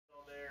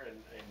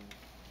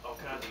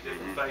the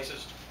different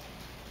faces.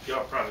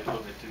 Y'all probably a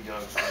little bit too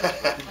young for this.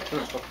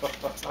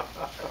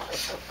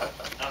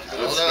 I was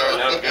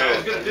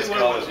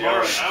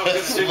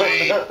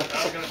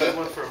gonna do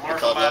one for a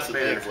Marfalite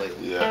band.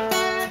 Yeah.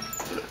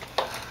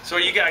 So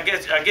you got,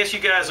 I guess you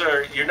guys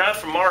you're not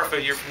from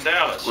Marfa, you're from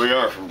Dallas. We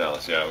are from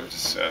Dallas, yeah. We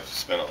just have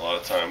spent a lot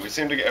of time. We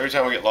seem to get, every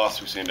time we get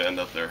lost, we seem to end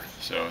up there.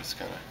 So it's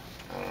kind of,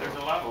 there's a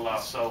lot of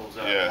lost souls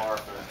out in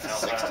Marfa and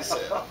Alabama.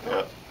 67.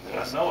 Yep. I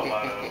know a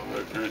lot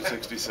of them. Route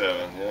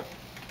 67, yep.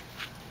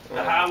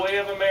 The Highway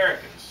of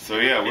Americans. So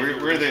yeah,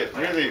 we're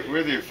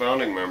the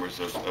founding members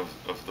of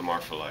the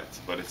Marfalites,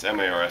 but it's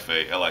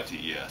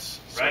MARFALITES.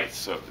 So Right.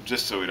 So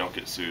just so we don't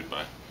get sued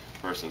by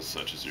persons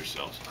such as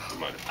yourselves who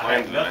might have I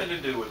claimed have nothing to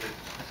do with it.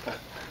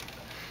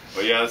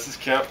 But yeah, this is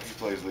Kemp. He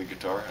plays lead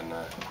guitar, and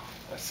I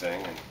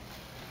sing,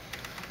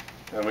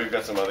 and we've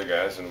got some other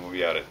guys, and we'll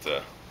be out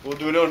at. We're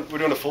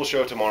doing a full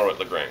show tomorrow at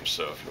LaGrange.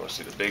 So if you want to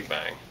see the big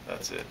bang,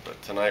 that's it. But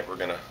tonight we're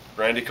gonna.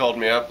 Randy called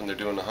me up, and they're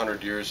doing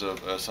 100 years of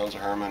Sons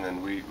of Herman,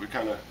 and we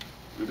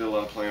did a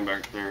lot of playing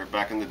back there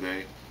back in the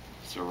day.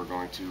 So we're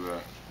going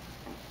to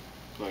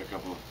play a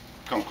couple of.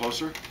 Come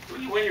closer.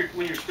 When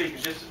you're speaking,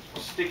 just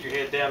stick your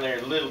head down there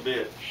a little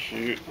bit.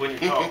 Shoot. When you're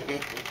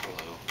talking.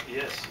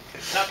 Yes.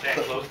 Not that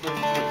close, but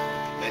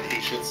Maybe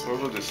he should.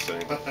 We'll just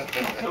sing.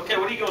 okay.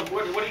 What are you going to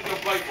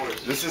play for us?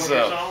 This is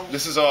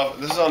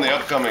on the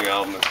upcoming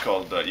album. It's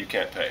called You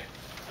Can't Pay.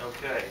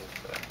 Okay.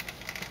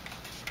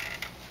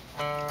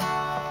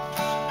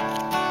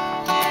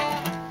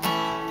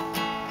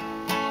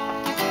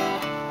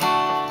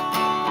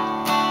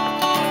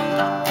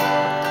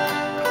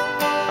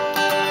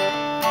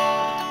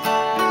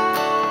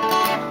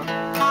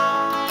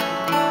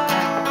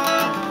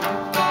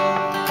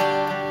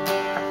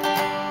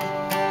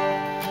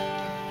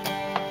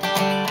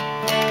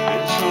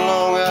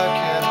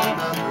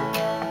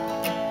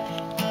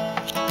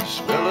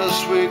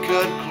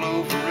 Cut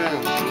clover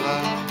in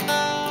July.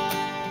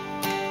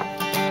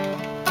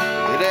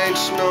 It ain't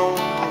snowing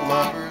on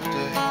my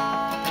birthday.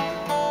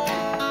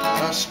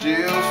 I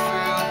still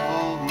feel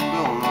old and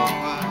don't know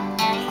why.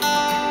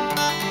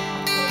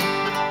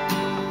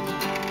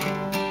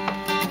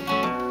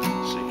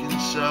 Sinking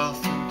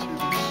south into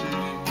the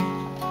city,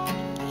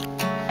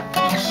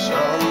 the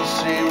sun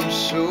seems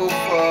so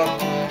far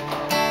away.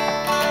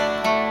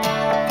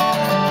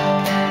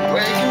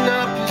 Waking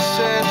up is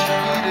such a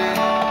pity.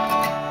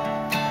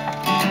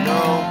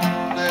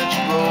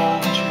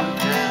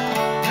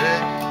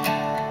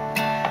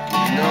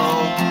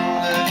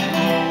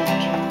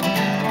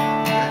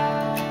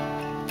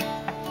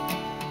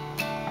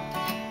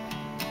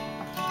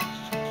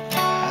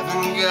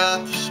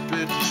 Got the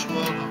spit to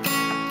swallow,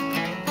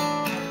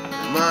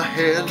 and my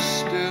head's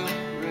still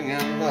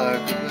ringing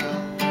like a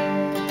bell.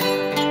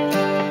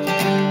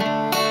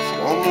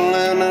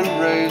 Stumbling and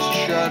raise a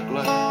shot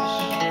glass.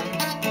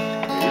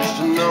 Here's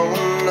to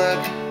knowing that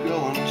you're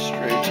going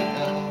straight to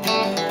hell.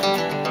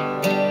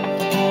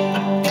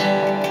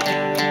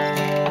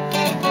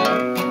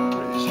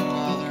 Praise the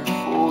Mother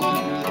for the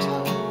good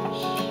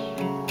times.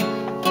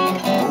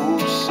 Oh,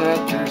 said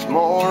there's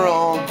more on.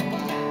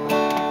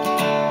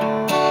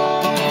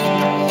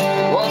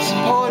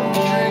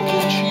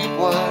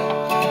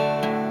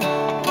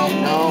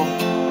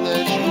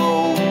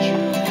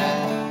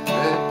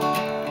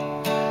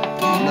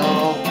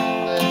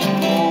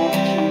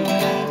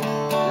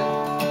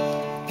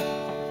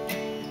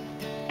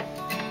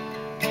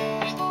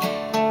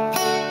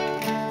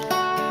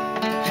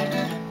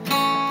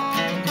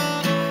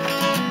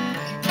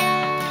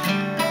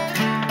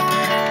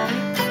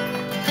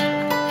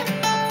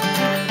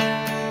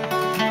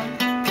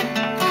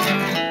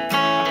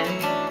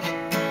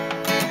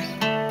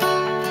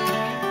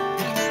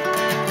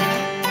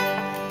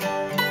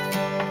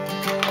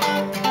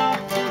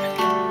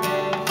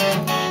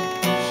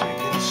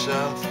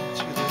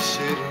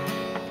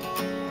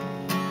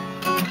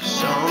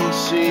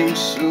 Seems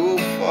so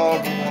far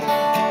away.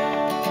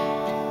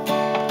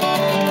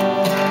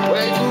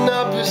 Waking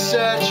up is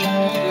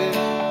saturated.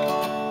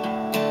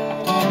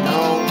 You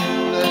know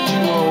that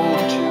you owe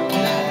to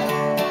that.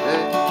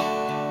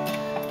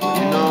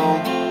 You know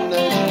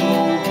that you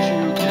owe to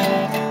that.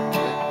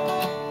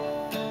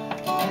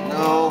 You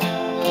know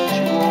that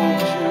you owe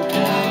to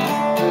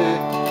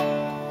that.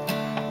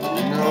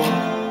 You know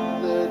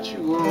that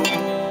you owe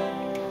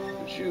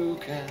that you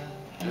can.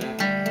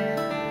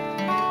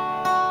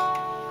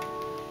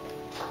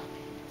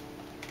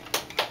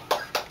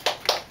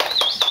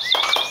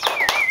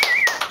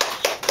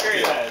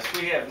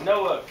 We have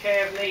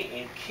CAVENY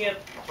and KEMP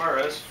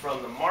BURRIS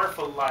from the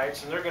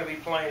Marfalites, and they're going to be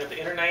playing at the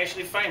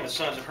internationally famous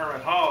Sons of Herman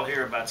Hall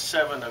here about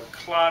 7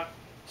 o'clock,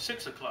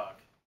 6 o'clock.